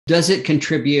Does it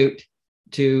contribute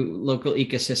to local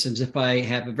ecosystems if I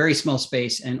have a very small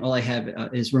space and all I have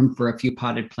is room for a few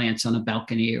potted plants on a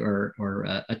balcony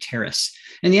or a terrace?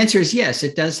 And the answer is yes,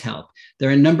 it does help. There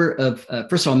are a number of,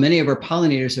 first of all, many of our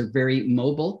pollinators are very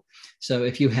mobile. So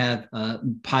if you have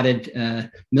potted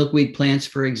milkweed plants,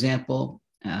 for example,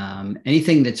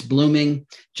 anything that's blooming,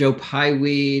 Joe Pye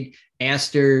weed,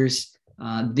 asters,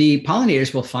 the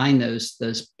pollinators will find those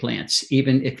plants,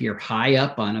 even if you're high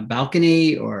up on a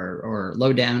balcony or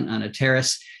low down on a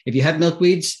terrace. If you have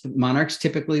milkweeds, monarchs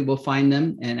typically will find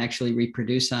them and actually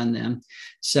reproduce on them.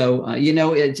 So,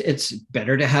 it's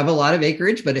better to have a lot of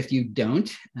acreage, but if you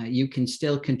don't, you can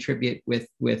still contribute with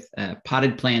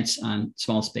potted plants on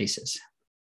small spaces.